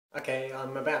Okay,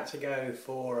 I'm about to go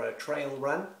for a trail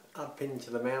run up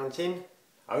into the mountain,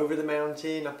 over the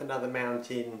mountain, up another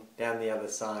mountain, down the other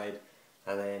side,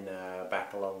 and then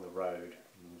back along the road.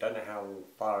 Don't know how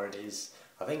far it is.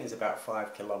 I think it's about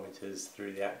 5 kilometers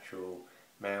through the actual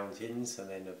mountains and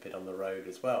then a bit on the road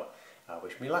as well.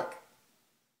 Wish me luck.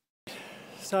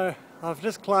 So I've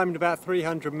just climbed about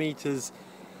 300 meters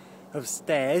of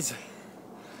stairs.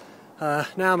 Now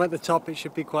I'm at the top. It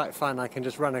should be quite fun. I can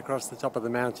just run across the top of the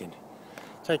mountain.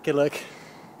 Take a look.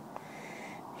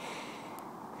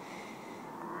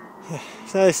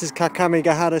 So this is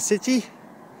Kakamegahara City,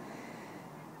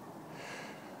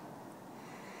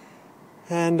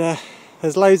 and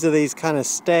there's loads of these kind of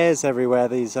stairs everywhere,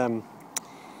 these that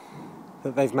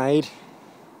they've made.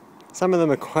 Some of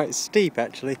them are quite steep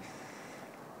actually,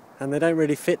 and they don't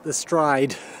really fit the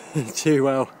stride too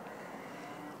well.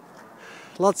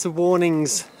 Lots of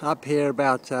warnings up here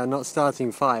about not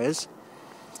starting fires.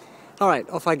 Alright,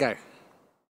 off I go.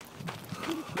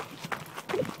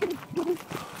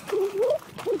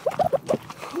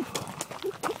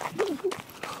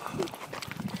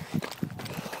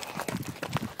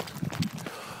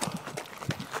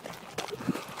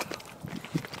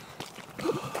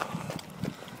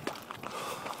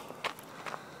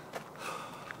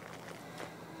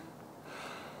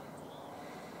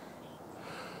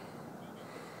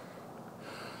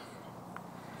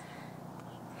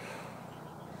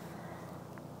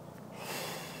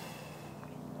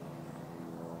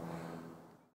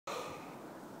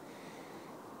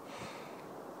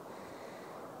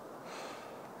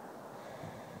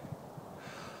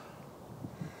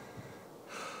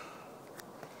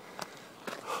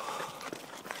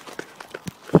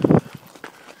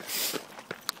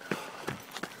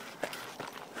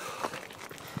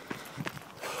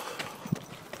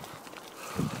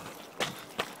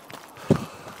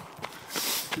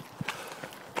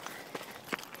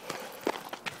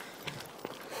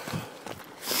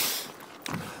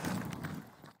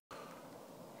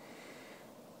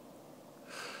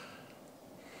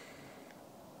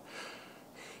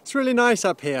 It's really nice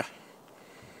up here.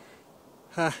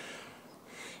 Don't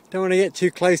want to get too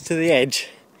close to the edge.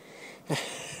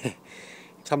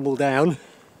 Tumble down,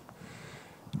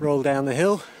 roll down the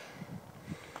hill.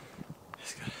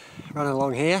 Just run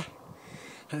along here.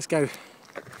 Let's go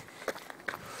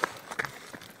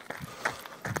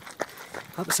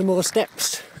up some more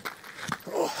steps.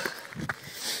 Oh.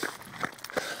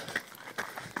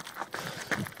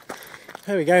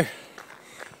 There we go.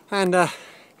 And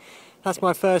that's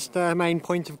my first main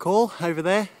point of call over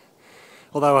there,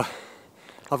 although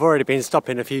I've already been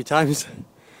stopping a few times.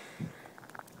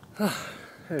 There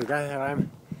we go, there I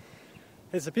am.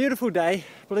 It's a beautiful day,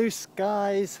 blue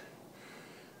skies.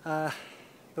 The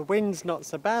wind's not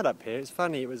so bad up here. It's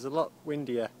funny, it was a lot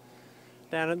windier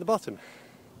down at the bottom.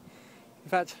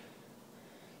 In fact,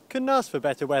 couldn't ask for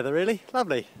better weather really,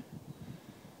 lovely.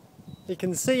 You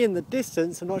can see in the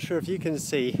distance, I'm not sure if you can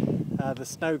see, the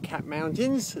snow-capped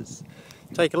mountains. Let's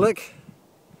take a look.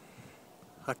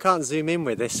 I can't zoom in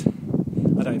with this,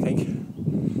 I don't think.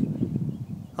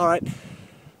 Alright,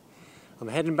 I'm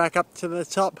heading back up to the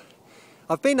top.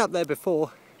 I've been up there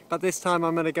before, but this time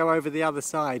I'm going to go over the other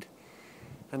side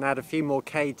and add a few more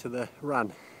K to the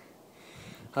run.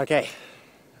 Okay,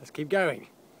 let's keep going.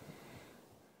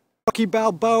 Rocky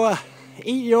Balboa,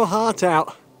 eat your heart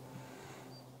out.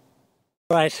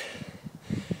 Right,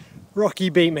 Rocky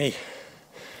beat me.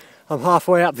 I'm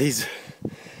halfway up these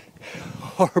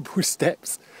horrible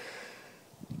steps.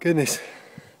 Goodness.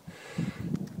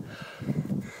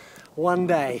 One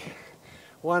day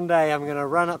I'm going to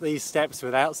run up these steps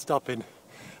without stopping.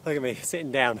 Look at me,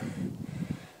 sitting down.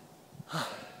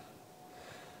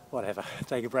 Whatever,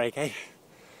 take a break, eh?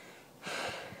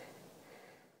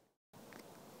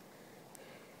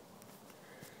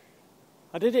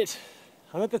 I did it.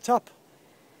 I'm at the top.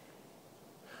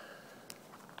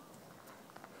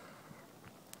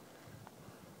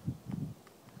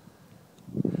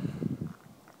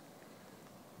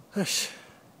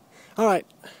 Alright,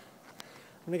 I'm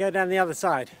going to go down the other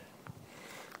side.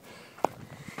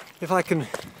 If I can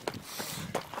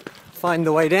find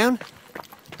the way down.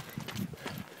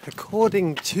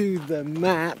 According to the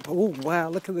map, oh wow,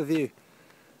 look at the view.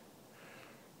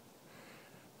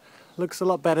 Looks a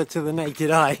lot better to the naked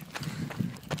eye.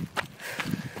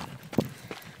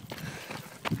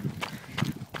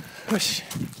 Whoosh.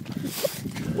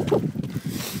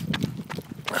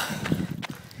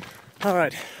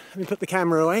 Alright, let me put the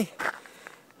camera away.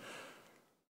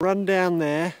 Run down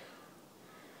there,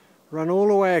 run all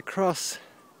the way across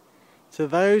to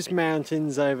those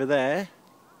mountains over there,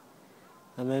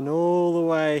 and then all the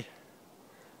way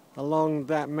along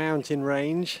that mountain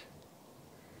range,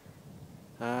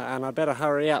 and I better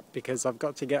hurry up because I've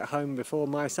got to get home before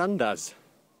my son does.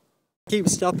 Keep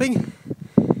stopping,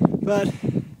 but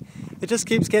it just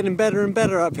keeps getting better and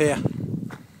better up here.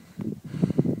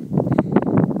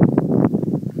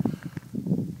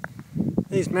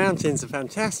 These mountains are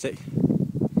fantastic.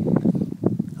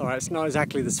 Alright, it's not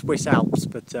exactly the Swiss Alps,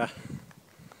 but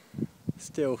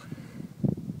still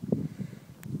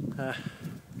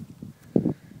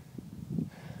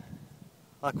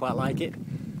I quite like it.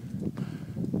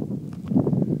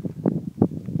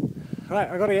 Right,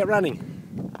 I've got to get running.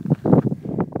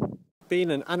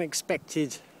 Been an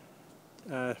unexpected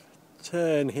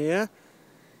turn here.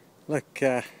 Look,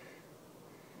 I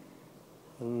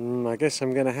guess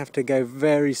I'm going to have to go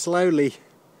very slowly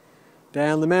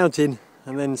down the mountain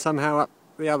and then somehow up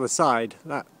the other side.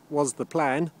 That was the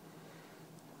plan.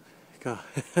 God,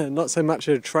 not so much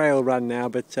a trail run now,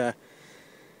 but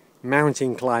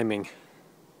mountain climbing.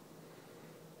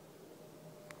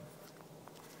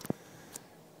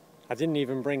 I didn't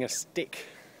even bring a stick.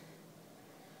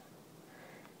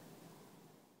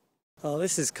 Oh,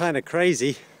 this is kind of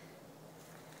crazy.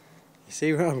 You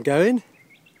see where I'm going?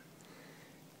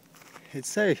 It's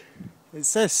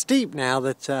so steep now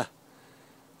that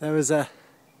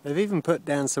they've even put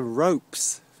down some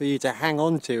ropes for you to hang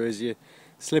on to as you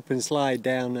slip and slide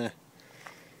down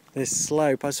this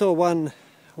slope. I saw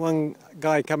one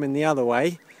guy coming the other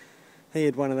way. He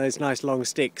had one of those nice long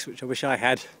sticks, which I wish I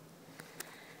had.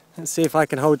 Let's see if I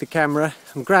can hold the camera.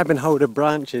 I'm grabbing hold of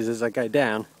branches as I go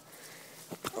down.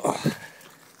 Oh.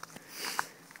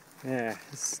 Yeah,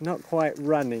 it's not quite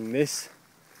running this.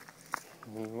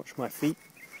 Watch my feet.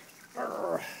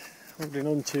 Holding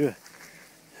on to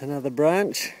another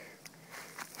branch.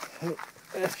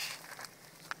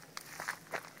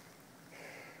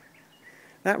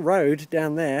 That road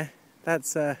down there,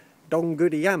 that's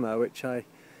Donguriyama, which I've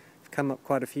come up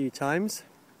quite a few times.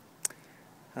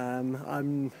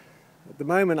 At the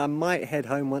moment I might head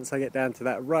home once I get down to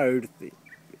that road.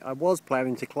 I was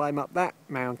planning to climb up that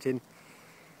mountain,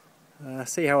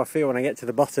 see how I feel when I get to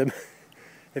the bottom.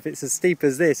 If it's as steep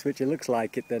as this, which it looks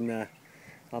like it, then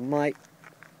I might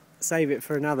save it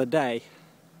for another day.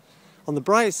 On the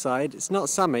bright side, it's not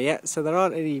summer yet, so there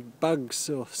aren't any bugs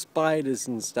or spiders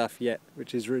and stuff yet,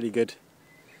 which is really good.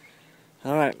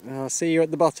 Alright, I'll see you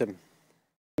at the bottom.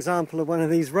 Example of one of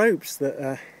these ropes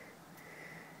that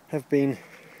have been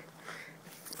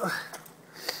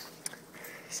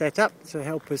set up to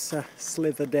help us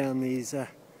slither down these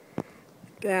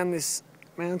down this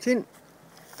mountain.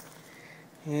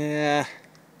 Yeah,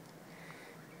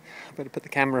 I better put the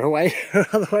camera away,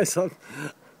 otherwise I'm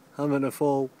gonna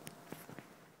fall.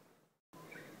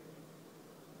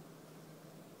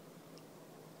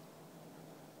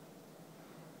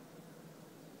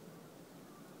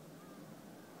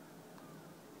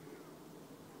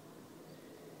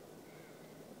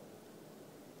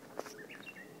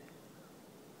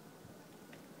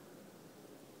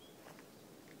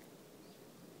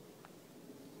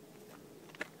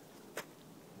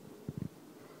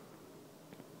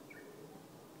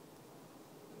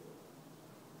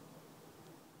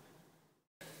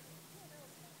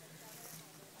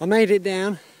 I made it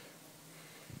down.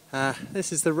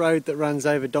 This is the road that runs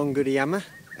over Donguriyama,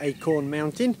 Acorn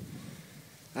Mountain,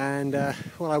 and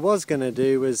what I was going to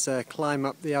do was climb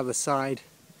up the other side.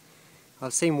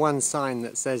 I've seen one sign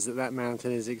that says that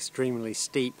mountain is extremely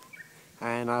steep,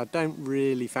 and I don't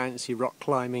really fancy rock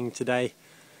climbing today.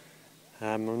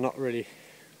 I don't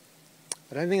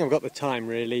think I've got the time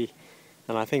really,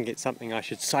 and I think it's something I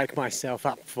should psych myself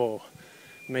up for.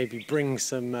 Maybe bring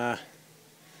some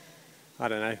I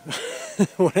don't know,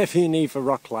 whatever you need for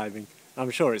rock climbing.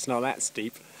 I'm sure it's not that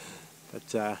steep,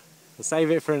 but I'll save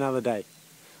it for another day.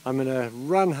 I'm going to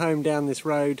run home down this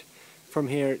road. From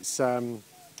here it's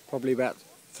probably about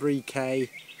 3k,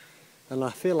 and I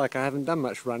feel like I haven't done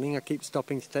much running. I keep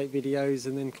stopping to take videos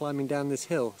and then climbing down this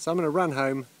hill. So I'm going to run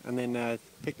home and then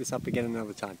pick this up again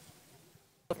another time.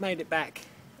 I've made it back.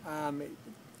 It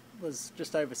was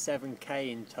just over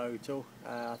 7k in total.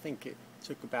 I think it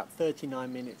took about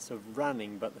 39 minutes of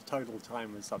running, but the total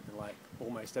time was something like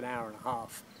almost an hour and a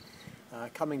half.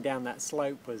 Coming down that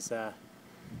slope was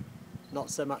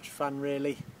not so much fun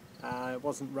really. It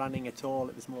wasn't running at all,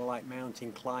 it was more like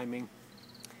mountain climbing.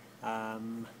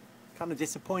 Kind of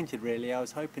disappointed really. I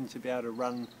was hoping to be able to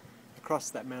run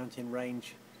across that mountain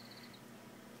range.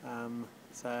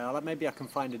 So maybe I can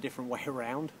find a different way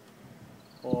around,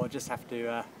 or just have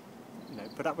to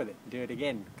put up with it and do it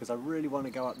again, because I really want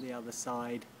to go up the other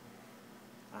side.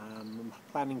 I'm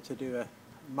planning to do a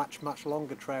much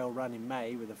longer trail run in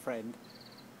May with a friend,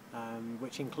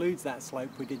 which includes that slope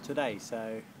we did today,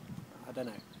 so I don't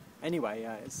know. Anyway,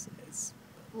 it's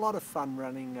a lot of fun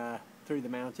running through the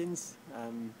mountains,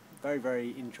 very,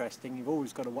 very interesting. You've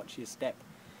always got to watch your step.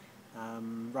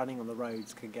 Running on the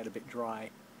roads can get a bit dry,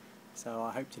 so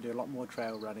I hope to do a lot more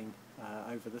trail running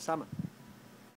over the summer.